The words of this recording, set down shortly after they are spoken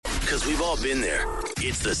because we've all been there.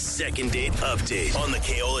 It's the second date update on the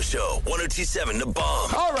Kaola Show. 102.7 The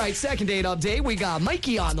Bomb. All right, second date update. We got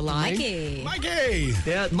Mikey on the line. Mikey.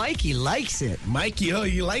 Yeah, Mikey likes it. Mikey, oh,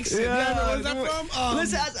 he likes it. Yeah, where's that from?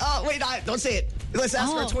 Let's ask, don't say it. Let's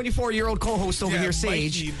ask our 24-year-old co-host over here,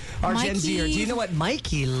 Sage, Mikey. our Gen Zer. Do you know what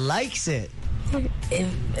Mikey likes it?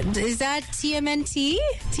 Is that TMNT?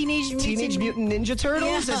 Teenage Mutant Ninja Turtles?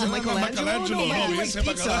 Yeah. Is it Michelangelo? Michelangelo. No, he No, likes it's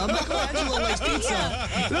pizza. Michelangelo likes pizza.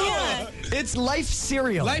 No, Yeah. it's Life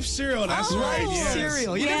cereal. Life cereal, that's right. Life Yes.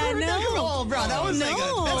 cereal. You Yeah, never heard that? no. Oh, bro, that was like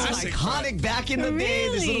No. that's Classic, iconic back in the day.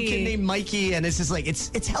 This little kid Really? named Mikey, and it's just like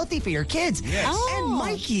it's healthy for your kids. Yes. Oh. And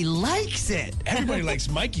Mikey likes it. Everybody likes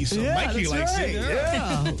Mikey, so Yeah, Mikey that's likes right.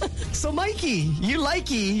 it. Yeah. So Mikey, you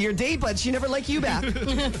likey your date, but she never like you back.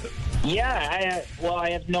 Yeah, I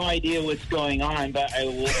have no idea what's going on, but I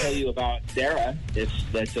will tell you about Sarah, if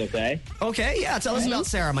that's okay. Okay, yeah. Tell us about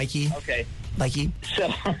Sarah, Mikey. Okay. Mikey.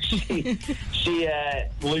 So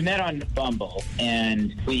we met on Bumble,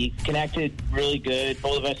 and we connected really good.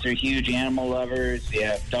 Both of us are huge animal lovers. We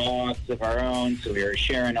have dogs of our own, so we were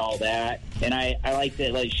sharing all that. And I like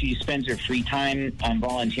that, like, she spends her free time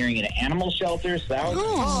volunteering at an animal shelter. So that was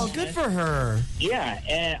Oh, good for her. Yeah,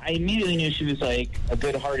 and I immediately knew she was like a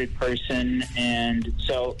good-hearted person, and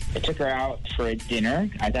so I took her out for a dinner.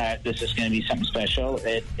 I thought this was going to be something special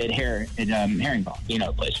at Herringbone, you know,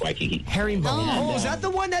 the place Waikiki. Herringbone. Oh. Oh, is that the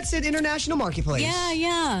one that's at International Marketplace?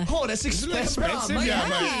 Yeah. Oh, that's expensive. expensive? Mikey,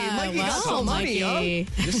 Yeah, Mikey got some money, Mikey.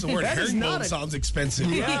 huh? Just the word That is not herringbone a- sounds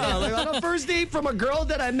expensive. Yeah, like on a first date from a girl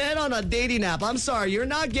that I met on a dating app. I'm sorry, you're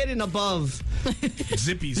not getting above.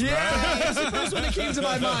 Zippies, Yeah, right? that's the first one that came to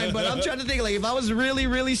my mind. But I'm trying to think, like, if I was really,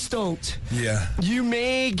 really stoked, Yeah. you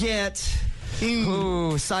may get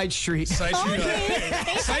side street. Side Street,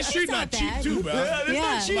 Okay. Side Street It's not not cheap, bad. too, bro. Yeah, it's Yeah.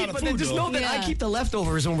 not A cheap, lot of but then food, just though. know that I Yeah. keep the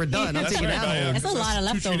leftovers when we're done. I'm That's taking right, that yeah. home. That's a lot of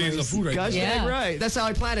 2-3 days of leftovers. food right Gosh, there. dang Yeah. right. That's how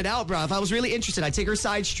I planned it out, bro. If I was really interested, I'd take her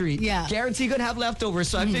side street. Yeah. Guarantee gonna have leftovers.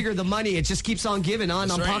 So I figured the money, it just keeps on giving on.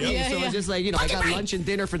 That's I'm right, pocket. yeah. So Yeah, it's just like, I got lunch and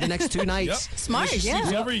dinner for the next 2 nights. Yep. Smart, When she yeah.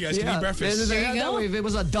 sleeps over, you guys can eat breakfast. There you go. If it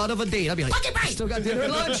was a dud of a date, I'd be like, still got dinner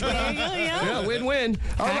and lunch, bro. There you go, yeah. Yeah, win-win.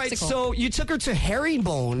 All right, Practical. so you took her to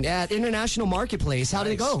Herringbone at International Marketplace. How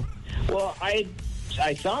did it go? Well, I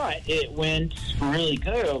thought it went really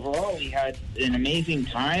good overall. We had an amazing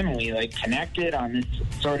time, and we like connected on this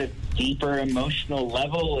sort of deeper emotional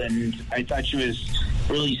level, and I thought she was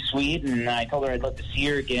really sweet, and I told her I'd love to see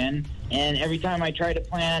her again. And every time I try to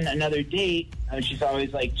plan another date, she's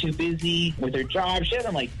always like too busy with her job. She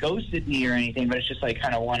hasn't like ghosted me or anything, but it's just like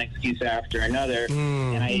kind of one excuse after another.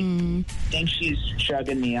 And I think she's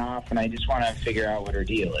shrugging me off, and I just want to figure out what her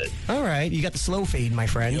deal is. All right, you got the slow fade, my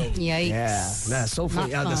friend. Yikes. Yeah, slow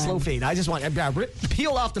fade. Not The fun. slow fade. I just want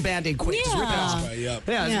peel off the Band-Aid quick. Just rip it Yeah. off. Right, yep.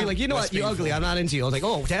 Yeah, just Yeah. be like, you know Less what, you painful. ugly. I'm not into you. I was like,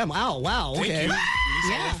 oh, damn, wow, Thank okay. you. At least I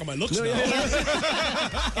Yeah. work on my looks now.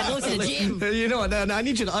 Gotta go to the gym. You know what? Now I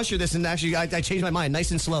need you to usher this, and actually, I changed my mind. Nice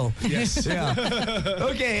and slow. Yes. Yeah.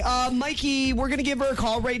 Okay, Mikey, we're going to give her a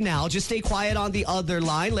call right now. Just stay quiet on the other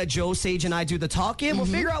line. Let Joe, Sage, and I do the talking. We'll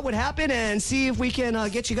figure out what happened and see if we can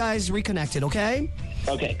get you guys reconnected, okay?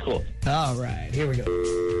 Okay, cool. All right, here we go.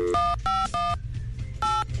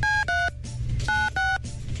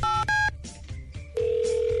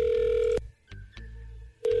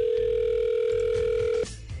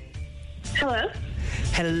 Hello,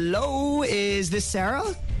 Hello, is this Sarah?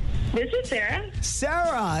 this is Sarah.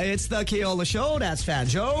 Sarah, it's the Kaola Show. That's Fat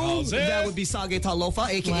Joe. How's it? That would be Sage Talofa,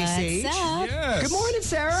 a.k.a. What's Sage. up? Yes. Good morning,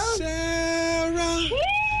 Sarah. Sarah.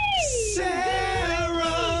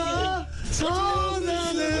 Sarah,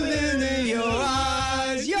 something in your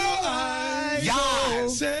eyes, Yeah.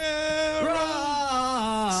 Sarah.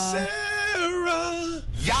 Sarah.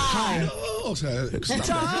 Yeah. Oh, sorry.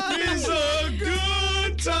 Stop. It's a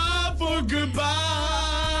good time for goodbye.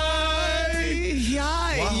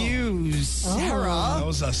 Yeah, you, Sarah. That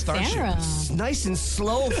was a Starship. Sarah. Nice and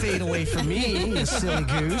slow fade away from me, you silly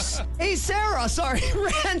goose. Hey, Sarah, sorry,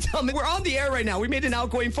 random. We're on the air right now. We made an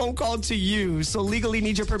outgoing phone call to you, so legally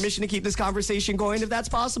need your permission to keep this conversation going, if that's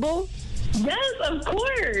possible. Yes, of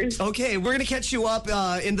course. Okay, we're going to catch you up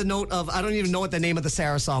in the note of, I don't even know what the name of the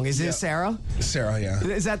Sarah song is. Is it Sarah? Sarah, yeah.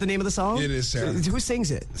 Is that the name of the song? It is Sarah. Who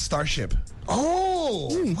sings it? Starship. Oh,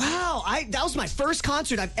 wow. That was my first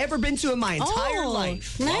concert I've ever been to in my entire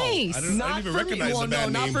life. Nice. I didn't even recognize the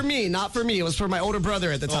band not name. for me. Not for me. It was for my older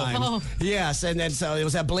brother at the time. Oh. Yes, and then so it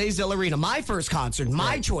was at Blaisdell Arena. My first concert,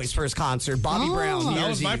 my choice first concert, Bobby Oh. Brown. New That Year's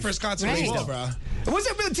was my Eve. first concert Right. as well, bro. Was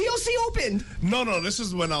it when TLC opened? No, this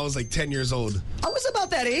is when I was like 10 years old. I was about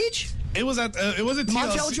that age. It was at it wasn't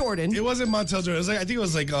TLC. Montel Jordan. It wasn't Montel Jordan. It was like, I think it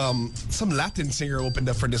was like some Latin singer opened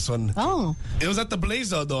up for this one. Oh. It was at the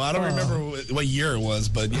Blazer though. I don't remember what year it was,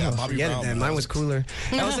 but yeah, Bobby Forget Brown. it, man. Mine was cooler.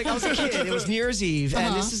 I was a kid. It was New Year's Eve,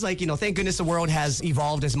 and this is like, thank goodness the world has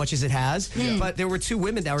evolved as much as it has. But there were two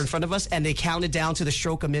women that were in front of us, and they counted down to the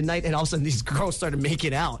stroke of midnight, and all of a sudden these girls started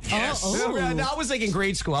making out. Yes. Oh. And I was like in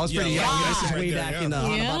grade school. I was pretty young. wow. This is way Right there, back yeah. in the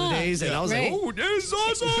Hanabata days, and I was Right. like, oh, this is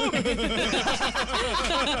awesome.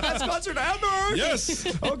 Best concert ever. Yes.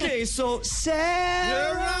 Okay, so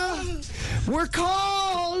Sarah, we're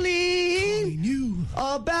calling You.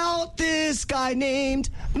 about this guy named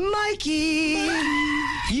Mikey.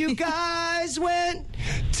 You guys went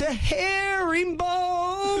to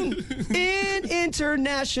Herringbone in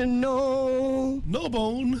International No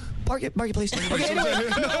bone. Marketplace. Okay, anyway.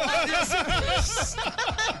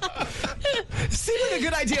 Seemed like a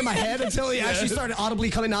good idea in my head until he actually started audibly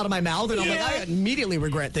coming out of my mouth, and I'm like, I immediately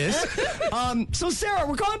regret this. So Sarah,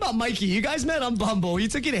 we're calling about Mikey. You guys met on Bumble. He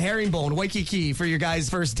took you to Herringbone, Waikiki, for your guys'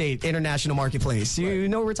 first date, International Marketplace. You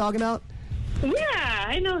know what we're talking about? Yeah,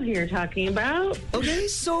 I know who you're talking about. Okay,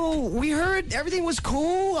 so we heard everything was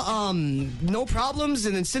cool, no problems,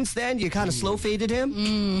 and then since then you kind of slow faded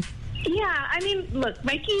him. Yeah, I mean, look,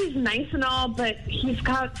 Mikey's nice and all, but he's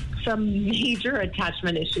got some major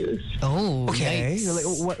attachment issues. Oh. Okay,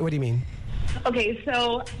 yikes. what do you mean? Okay,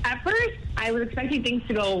 so at first, I was expecting things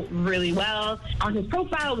to go really well. On his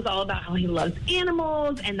profile, it was all about how he loves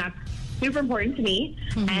animals, and that's super important to me.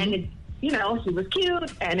 And, he was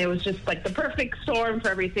cute, and it was just like the perfect storm for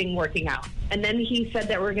everything working out. And then he said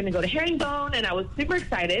that we're going to go to Herringbone, and I was super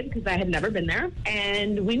excited because I had never been there.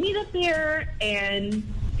 And we meet up there, and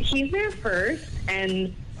he's there first,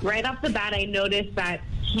 and right off the bat, I noticed that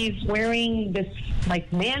he's wearing this,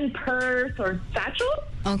 like, man purse or satchel.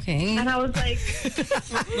 Okay. And I was like,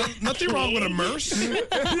 Nothing wrong with a Merce.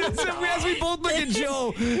 As we both look at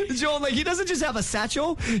Joe, like, he doesn't just have a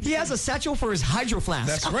satchel, he has a satchel for his hydro flask.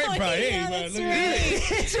 That's right, bro. Hey, yeah, man, that's look at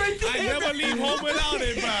this. It's right there. I never leave home without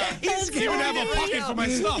it, bro. Even have a pocket for my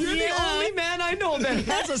stuff. You're the only man I know that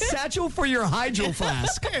has a satchel for your hydro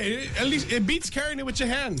flask. Hey, at least it beats carrying it with your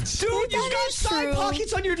hands. Dude, you've got is side true.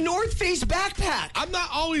 pockets on your North Face backpack. I'm not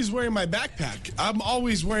always wearing my backpack. I'm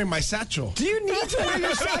always wearing my satchel. Do you need to wear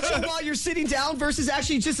your satchel while you're sitting down versus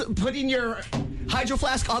actually just putting your hydro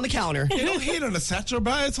flask on the counter? You don't hate on a satchel,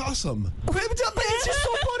 bro. It's awesome. But it's just so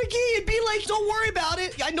panicky. It'd be like, don't worry about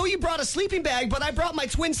it. I know you brought a sleeping bag, but I brought my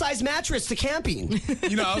twin-size mattress to camping.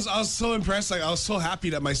 I was so impressed. Like, I was so happy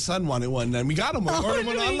that my son wanted one, and we got him one. We ordered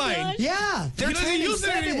one my online. gosh. Yeah, they're He doesn't 10 and use it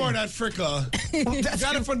 7. anymore, that fricka.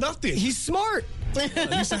 Got it for nothing. He's smart.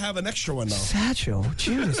 At least I have an extra one now. Satchel,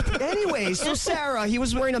 Jesus. Anyway, so Sarah, he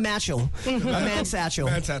was wearing a matchel, a man satchel.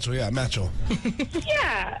 Man satchel, yeah, matchel.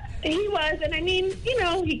 yeah, he was. And I mean,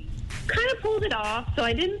 he kind of pulled it off, so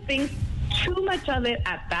I didn't think too much of it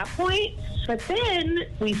at that point. But then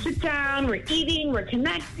we sit down, we're eating, we're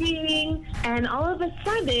connecting, and all of a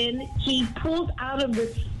sudden, he pulls out of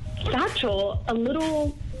this satchel a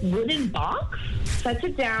little wooden box, sets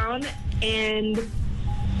it down, and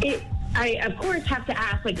I, of course, have to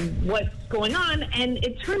ask, like, what's going on, and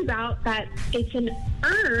it turns out that it's an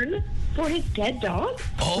urn for his dead dog.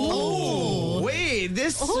 Oh, wait,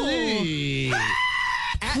 this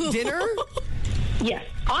at dinner? Yes,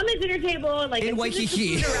 on the dinner table, like, In as soon as the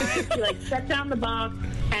Waikiki. food arrived, he, like, set down the box,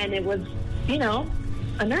 and it was,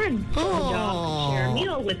 an urn for the dog to share a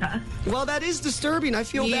meal with us. Well, that is disturbing. I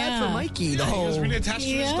feel bad for Yeah. Mikey, He was though. really attached to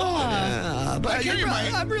his dog. But carry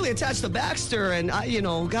mine. I'm really attached to Baxter, and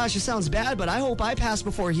gosh, it sounds bad, but I hope I pass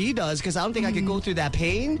before he does because I don't think I could go through that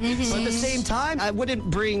pain. But at the same time, I wouldn't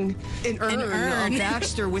bring an urn of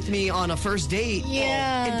Baxter with me on a first date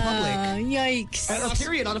in public. Yikes. A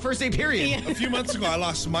period, on a first date period. A few months ago, I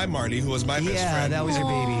lost my Marty, who was my best Yeah, friend. that was your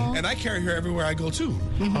baby. And I carry her everywhere I go, too.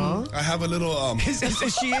 I have a little...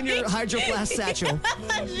 Is she in your hydro flask satchel?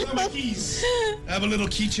 my keys. I have a little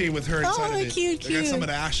keychain with her inside of it. cute, I got some cute. of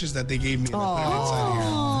the ashes that they gave me. And I put it inside here.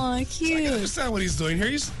 Oh, I cute. understand what he's doing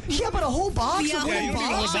here. Yeah, but a whole box? Yeah, a whole yeah, you don't need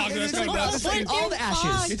a whole box? box. That's like that. It's like all the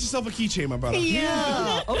ashes. Get yourself a keychain, my brother.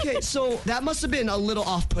 Yeah. Okay, so that must have been a little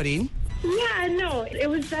off-putting. Yeah, no, it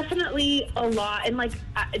was definitely a lot. And, like,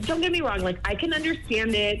 don't get me wrong, like, I can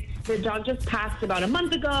understand it. The dog just passed about a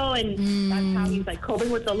month ago, and that's how he's, like, coping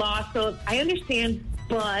with the loss. So I understand.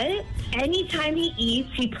 But anytime he eats,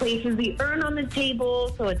 he places the urn on the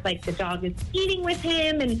table. So it's like the dog is eating with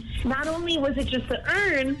him. And not only was it just the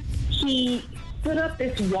urn, he put up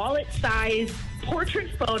this wallet-sized portrait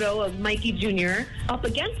photo of Mikey Jr. up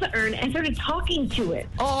against the urn and started talking to it.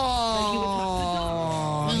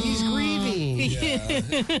 Oh, he's grieving.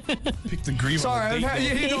 Pick the grieve. Sorry, on the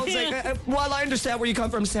date, though. it's like, while I understand where you come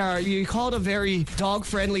from, Sarah, you called a very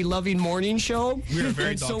dog-friendly, loving morning show. We're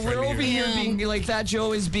very And so dog-friendly we're over here. here being like, Fat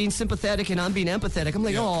Joe is being sympathetic and I'm being empathetic. I'm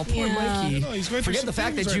like, oh, poor Mikey. No, he's going through Forget some the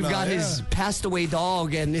fact things that right you've now, got his passed away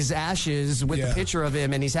dog and his ashes with the picture of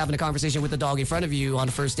him, and he's having a conversation with the dog in front of you on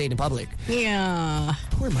a first date in public. Yeah.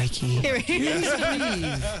 Poor Mikey.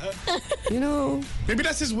 You know, Maybe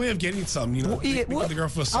that's his way of getting some, you know? Make the girl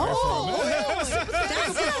feel sorry for him.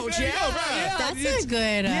 that's approach. Yeah, That's a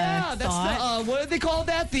good yeah, that's thought. the what do they call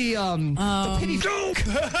that? The pity joke.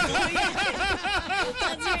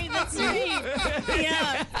 That's right.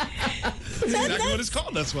 Yeah. Exactly what it's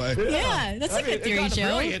called, that's why. Yeah, that's a good theory, Kinda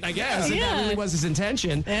Joe. brilliant, I guess. If Yeah. that really was his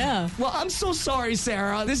intention. Yeah. Well, I'm so sorry,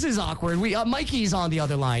 Sarah. This is awkward. Mikey's on the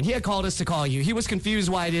other line. He had called us to call you. He was confused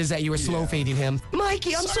why it is that you were slow fading him.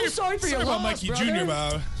 Mikey, I'm so sorry for your about loss, Mikey brother. Jr.,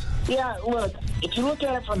 man. Yeah, look, if you look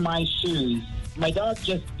at it from my shoes, my dog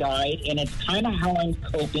just died, and it's kind of how I'm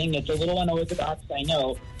coping. It's a little unorthodox, I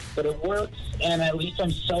know, but it works, and at least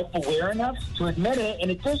I'm self-aware enough to admit it.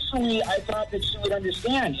 And additionally, I thought that she would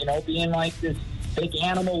understand, you know, being like this big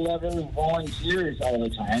animal lover who volunteers all the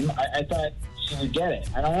time. I thought she would get it.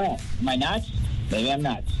 I don't know. Am I nuts? Maybe I'm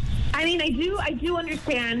nuts. I mean, I do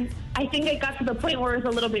understand. I think it got to the point where it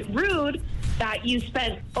was a little bit rude that you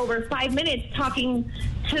spent over 5 minutes talking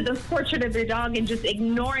to the portrait of your dog and just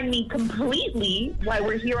ignoring me completely while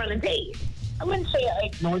we're here on a date. I wouldn't say I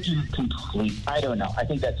ignored you completely. I don't know. I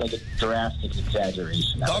think that's like a drastic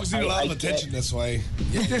exaggeration. Dogs need a lot of I attention this way.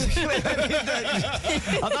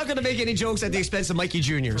 I'm not going to make any jokes at the expense of Mikey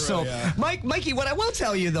Jr. So, yeah. Mikey, what I will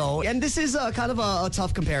tell you, though, and this is kind of a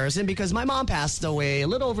tough comparison because my mom passed away a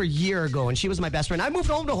little over a year ago, and she was my best friend. I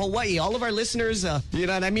moved home to Hawaii. All of our listeners, you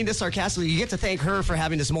know, and I mean this sarcastically, you get to thank her for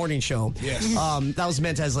having this morning show. Yes. That was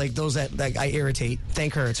meant as, like, those that like, I irritate.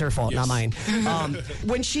 Thank her. It's her fault, not mine.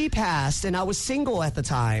 When she passed, and I was single at the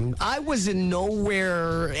time, I was in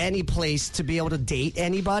nowhere, any place to be able to date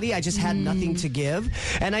anybody. I just had nothing to give.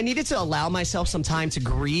 And I needed to allow myself some time to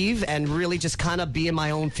grieve and really just kind of be in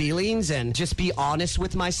my own feelings and just be honest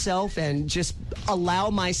with myself and just allow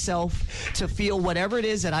myself to feel whatever it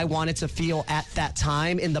is that I wanted to feel at that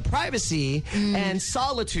time in the privacy and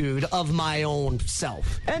solitude of my own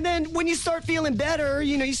self. And then when you start feeling better,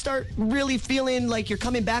 you know, you start really feeling like you're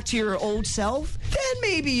coming back to your old self, then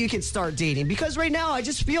maybe you can start dating. Because right now, I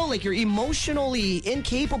just feel like you're emotionally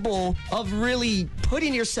incapable of really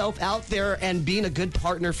putting yourself out there and being a good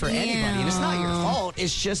partner for anybody. And it's not your fault.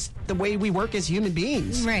 It's just the way we work as human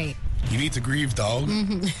beings. Right. You need to grieve, dog.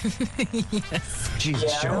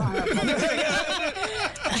 Jesus, Joe. I'm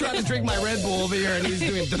trying to drink my Red Bull over here, and he's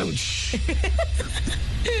doing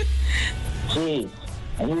Jeez.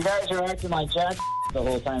 And you guys are acting like Jack the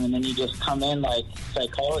whole time, and then you just come in like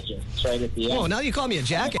psychologists right at the end. Oh, now you call me a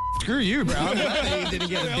jackass. Screw you, bro. I'm glad that you didn't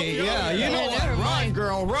get a date. Yeah, you know what? Run,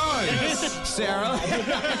 girl, run. Sarah.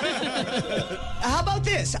 How about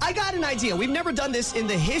this? I got an idea. We've never done this in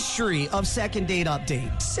the history of Second Date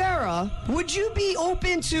Update. Sarah, would you be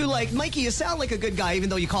open to, like, Mikey, you sound like a good guy, even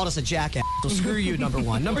though you called us a jackass. So screw you, number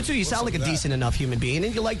one. Number two, you sound like a decent enough human being,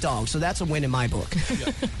 and you like dogs, so that's a win in my book.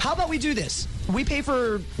 How about we do this? We pay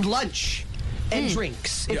for lunch and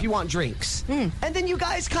drinks, if you want drinks. And then you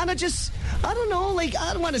guys kind of just, I don't know, like,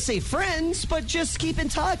 I don't want to say friends, but just keep in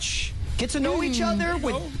touch. Get to know each other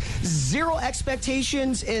with zero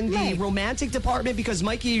expectations in the romantic department because,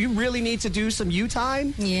 Mikey, you really need to do some you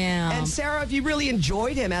time. Yeah. And Sarah, if you really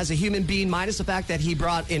enjoyed him as a human being, minus the fact that he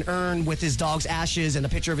brought an urn with his dog's ashes and a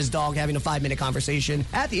picture of his dog having a 5-minute conversation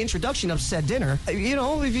at the introduction of said dinner, you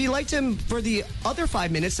know, if you liked him for the other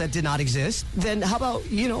 5 minutes that did not exist, then how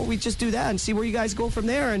about, you know, we just do that and see where you guys go from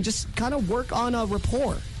there and just kind of work on a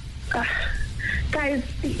rapport. Guys,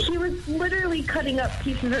 he was literally cutting up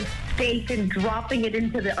pieces of steak and dropping it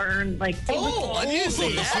into the urn. Like, I didn't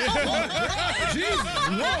say that. Jesus,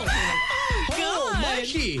 whoa. Oh,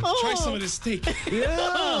 Mikey. Try some of this steak.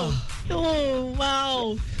 Yeah. Oh,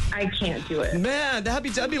 wow. I can't do it. Man, that'd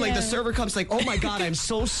be like the server comes like, oh my God, I'm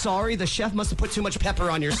so sorry. The chef must have put too much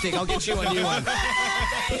pepper on your steak. I'll get you a new one.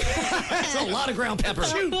 That's a lot of ground pepper.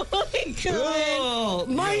 Oh, my God. Oh,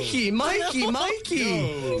 Mikey.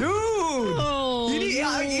 Dude. Oh, You need,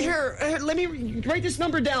 here, let me write this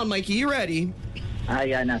number down, Mikey. You ready? I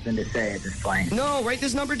got nothing to say at this point. No, write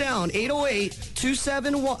this number down.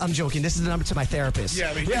 808-271. I'm joking. This is the number to my therapist.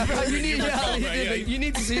 Yeah, I mean, you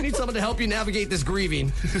need someone to help you navigate this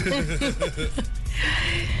grieving.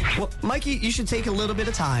 Well, Mikey, you should take a little bit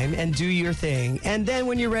of time and do your thing. And then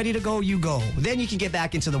when you're ready to go, you go. Then you can get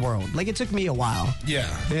back into the world. Like, it took me a while. Yeah.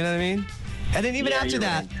 You know what I mean? And then even Yeah, after you're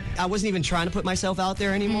that, I wasn't even trying to put myself out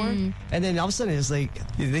there anymore. And then all of a sudden, it's like,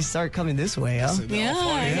 they start coming this way, huh? Yeah.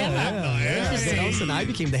 And then all of a sudden, I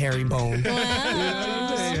became the hairy bone. You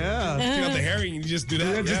got the herring, you just do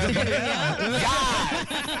that. Yeah.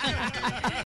 God.